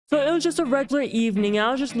was just a regular evening. I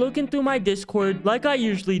was just looking through my Discord like I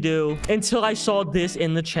usually do until I saw this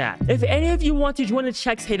in the chat. If any of you want to join the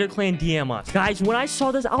Chex Hater Clan, DM us. Guys, when I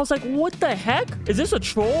saw this, I was like, what the heck? Is this a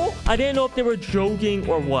troll? I didn't know if they were joking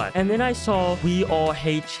or what. And then I saw we all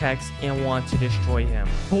hate Chex and want to destroy him.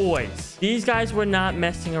 Boys, these guys were not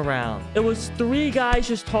messing around. It was 3 guys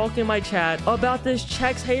just talking in my chat about this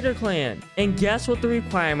Chex Hater Clan. And guess what the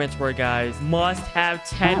requirements were, guys? Must have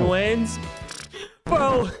 10 wins.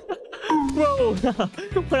 Bro. Bro,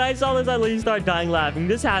 when I saw this, I literally started dying laughing.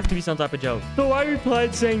 This has to be some type of joke. So I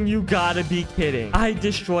replied saying, you gotta be kidding. I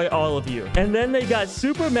destroy all of you. And then they got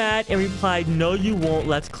super mad and replied, no, you won't.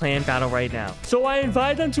 Let's clan battle right now. So I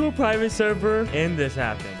invited them to a private server and this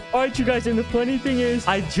happened. All right, you guys, and the funny thing is,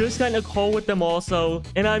 I just got in a call with them also,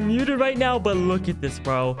 and I'm muted right now, but look at this,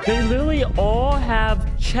 bro. They literally all have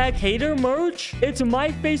Chex Hater merch. It's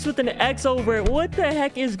my face with an X over it. What the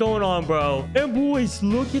heck is going on, bro? And boys,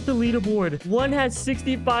 look at the leaderboard. One has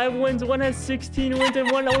 65 wins, one has 16 wins,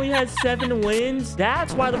 and one only has 7 wins.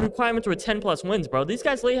 That's why the requirements were 10 plus wins, bro. These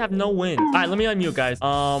guys literally have no wins. All right, let me unmute, guys.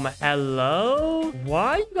 Hello?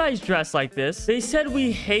 Why are you guys dressed like this? They said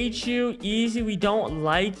we hate you, easy, we don't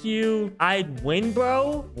like you. I'd win,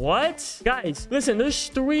 bro. What? Guys, listen, there's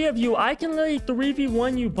 3 of you. I can literally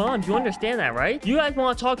 3v1 you bums. You understand that, right? You guys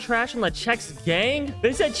want to talk trash on the Chex gang?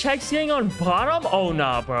 They said Chex gang on bottom? Oh,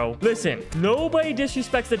 nah, bro. Listen, nobody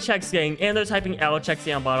disrespects the Chex gang, and they're typing L, Chex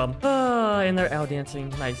gang on bottom. And they're L dancing.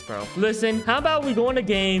 Nice, bro. Listen, how about we go in a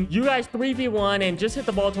game, you guys 3v1, and just hit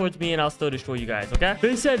the ball towards me, and I'll still destroy you guys, okay?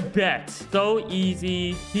 They said bet. So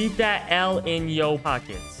easy. Keep that L in your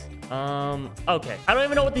pockets. Okay. I don't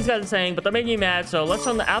even know what these guys are saying, but they're making me mad. So let's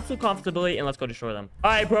show them the absolute comfortability and let's go destroy them.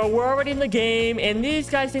 All right, bro. We're already in the game and these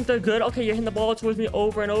guys think they're good. Okay, you're hitting the ball towards me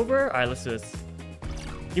over and over. All right, let's do this.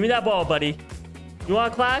 Give me that ball, buddy. You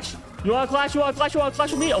want to clash? You want to clash? You want to clash? You want to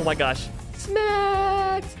clash with me? Oh my gosh.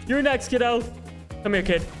 Smacked. You're next, kiddo. Come here,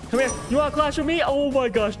 kid. Come here. You want to clash with me? Oh my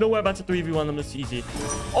gosh. No way. I'm about to 3v1 them. This is easy.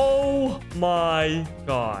 Oh my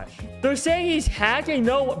gosh. They're saying he's hacking.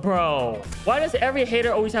 No, bro. Why does every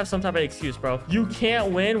hater always have some type of excuse, bro? You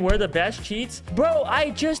can't win. We're the best cheats. Bro, I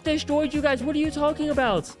just destroyed you guys. What are you talking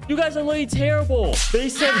about? You guys are literally terrible. They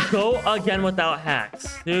said go again without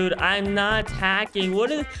hacks. Dude, I'm not hacking. What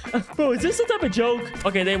is... Bro, is this some type of joke?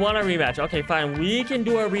 Okay, they want a rematch. Okay, fine. We can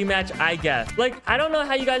do a rematch, I guess. Like, I don't know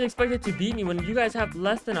how you guys expected to beat me when you guys have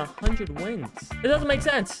less than 100 wins. It doesn't make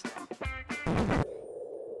sense.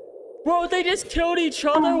 Bro, they just killed each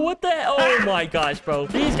other. What the hell? Oh my gosh, bro.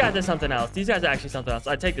 These guys are something else. These guys are actually something else.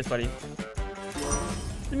 All right, take this, buddy.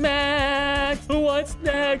 Max, what's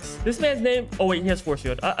next? This man's name... Oh, wait, he has force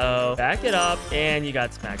field. Uh-oh. Back it up, and you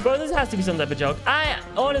got smacked. Bro, this has to be some type of joke.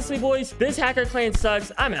 Honestly, boys, this hacker clan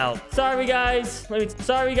sucks. I'm out. Sorry, guys.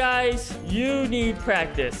 Sorry, guys. You need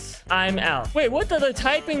practice. I'm out. Wait, what the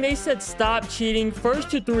typing? They said stop cheating. First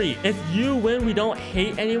to 3. If you win, we don't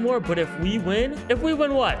hate anymore. But if we win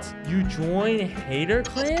what? You join Hater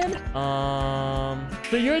Clan?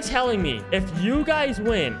 So you're telling me if you guys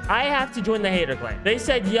win, I have to join the Hater Clan. They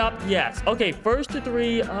said, yup, yes. Okay, first to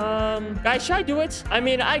 3. Guys, should I do it? I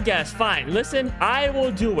mean, I guess. Fine. Listen, I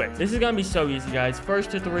will do it. This is gonna be so easy, guys.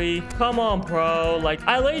 First to 3. Come on, bro. Like,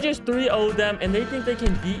 I literally just 3-0'd them, and they think they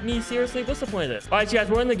can beat me? Seriously? What's the point of this? All right, you guys,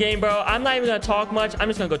 we're in the game, bro. I'm not even gonna talk much. I'm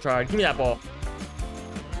just gonna go try hard. Give me that ball.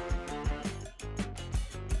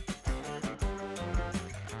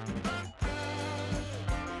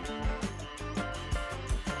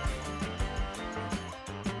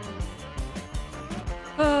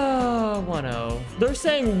 Oh, 1-0. They're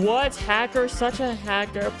saying, what? Hacker? Such a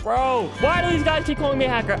hacker? Bro, why do these guys keep calling me a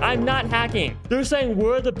hacker? I'm not hacking. They're saying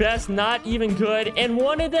we're the best, not even good. And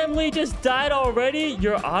one of them, Lee, just died already.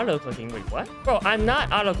 You're auto-clicking. Wait, what? Bro, I'm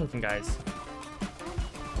not auto-clicking, guys.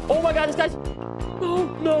 Oh my god, this guy's...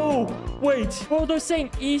 Oh, no. Wait. Bro, they're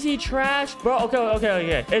saying easy trash. Bro,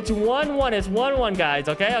 okay. It's 1-1. It's 1-1, guys.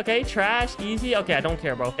 Okay. Trash, easy. Okay, I don't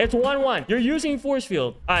care, bro. It's 1-1. You're using force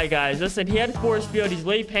field. All right, guys. Listen, he had force field. He's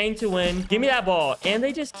literally paying to win. Give me that ball. And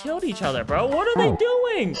they just killed each other, bro. What are they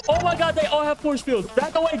doing? Oh my god, they all have force field.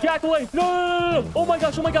 Back away. No. Oh my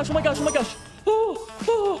gosh. Oh my gosh.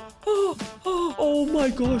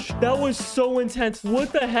 That was so intense.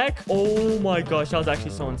 What the heck? Oh my gosh. That was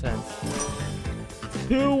actually so intense.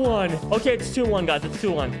 2-1. Okay, it's 2-1, guys. It's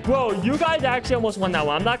 2-1. Bro, you guys actually almost won that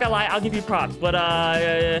one. I'm not gonna lie. I'll give you props. But,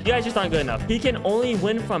 you guys just aren't good enough. He can only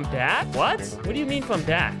win from back? What? What do you mean from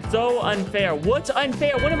back? So unfair. What's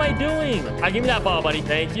unfair? What am I doing? All right, give me that ball, buddy.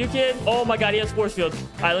 Thank you, kid. Oh my god, he has force field.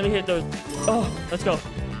 All right, let me hit those. Oh, let's go.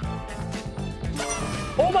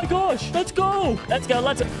 Oh my gosh. Let's go.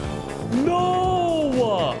 No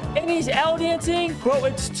No! And he's L dancing? Bro,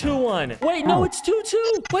 it's 2-1. Wait, no, it's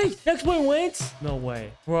 2-2. Wait, next one wins? No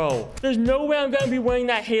way. Bro, there's no way I'm gonna be wearing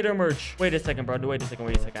that hater merch. Wait a second, bro. Wait a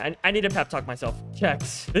second. I need to pep talk myself.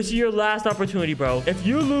 Chex. This is your last opportunity, bro. If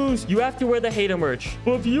you lose, you have to wear the hater merch.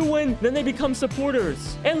 But if you win, then they become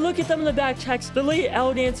supporters. And look at them in the back, Chex. They're literally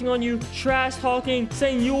L dancing on you, trash talking,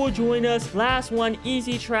 saying you will join us. Last one,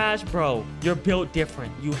 easy trash. Bro, you're built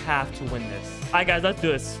different. You have to win this. All right, guys, let's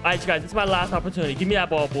do this. All right, you guys, this is my last opportunity. Give me that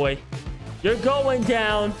ball, boy. You're going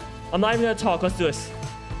down. I'm not even gonna talk. Let's do this.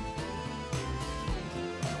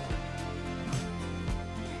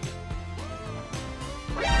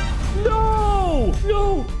 No!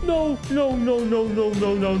 No.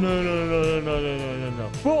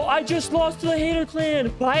 Bro, I just lost to the hater clan.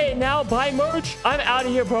 Buy it now. Buy merch. I'm out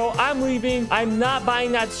of here, bro. I'm leaving. I'm not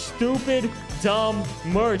buying that stupid, dumb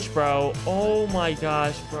merch, bro. Oh my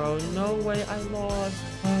gosh, bro. No way I lost.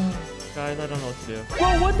 Guys, I don't know what to do.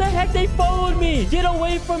 Bro, what the heck? They followed me. Get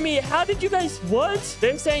away from me. How did you guys... What?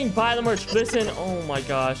 They're saying buy the merch. Listen. Oh, my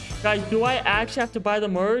gosh. Guys, do I actually have to buy the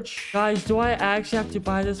merch? Guys, do I actually have to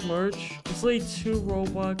buy this merch? It's like 2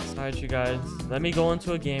 Robux. All right, you guys. Let me go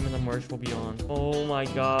into a game and the merch will be on. Oh, my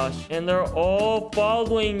gosh. And they're all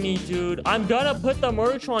following me, dude. I'm gonna put the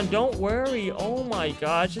merch on. Don't worry. Oh, my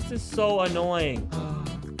gosh. This is so annoying.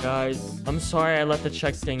 Guys, I'm sorry I let the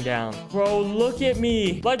Chex thing down. Bro, look at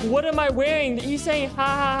me. Like, what am I wearing? He's saying, ha,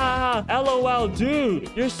 ha, ha, ha. LOL, dude.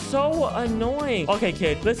 You're so annoying. Okay,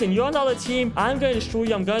 kid. Listen, you're on the other team. I'm going to destroy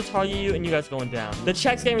you. I'm going to target you, and you guys going down. The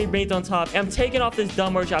Chex game remains on top. And I'm taking off this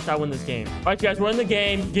dumb merch after I win this game. All right, you guys, we're in the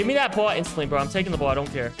game. Give me that ball instantly, bro. I'm taking the ball. I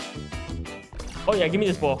don't care. Oh, yeah, give me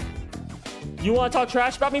this ball. You want to talk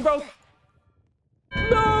trash about me, bro?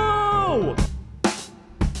 No!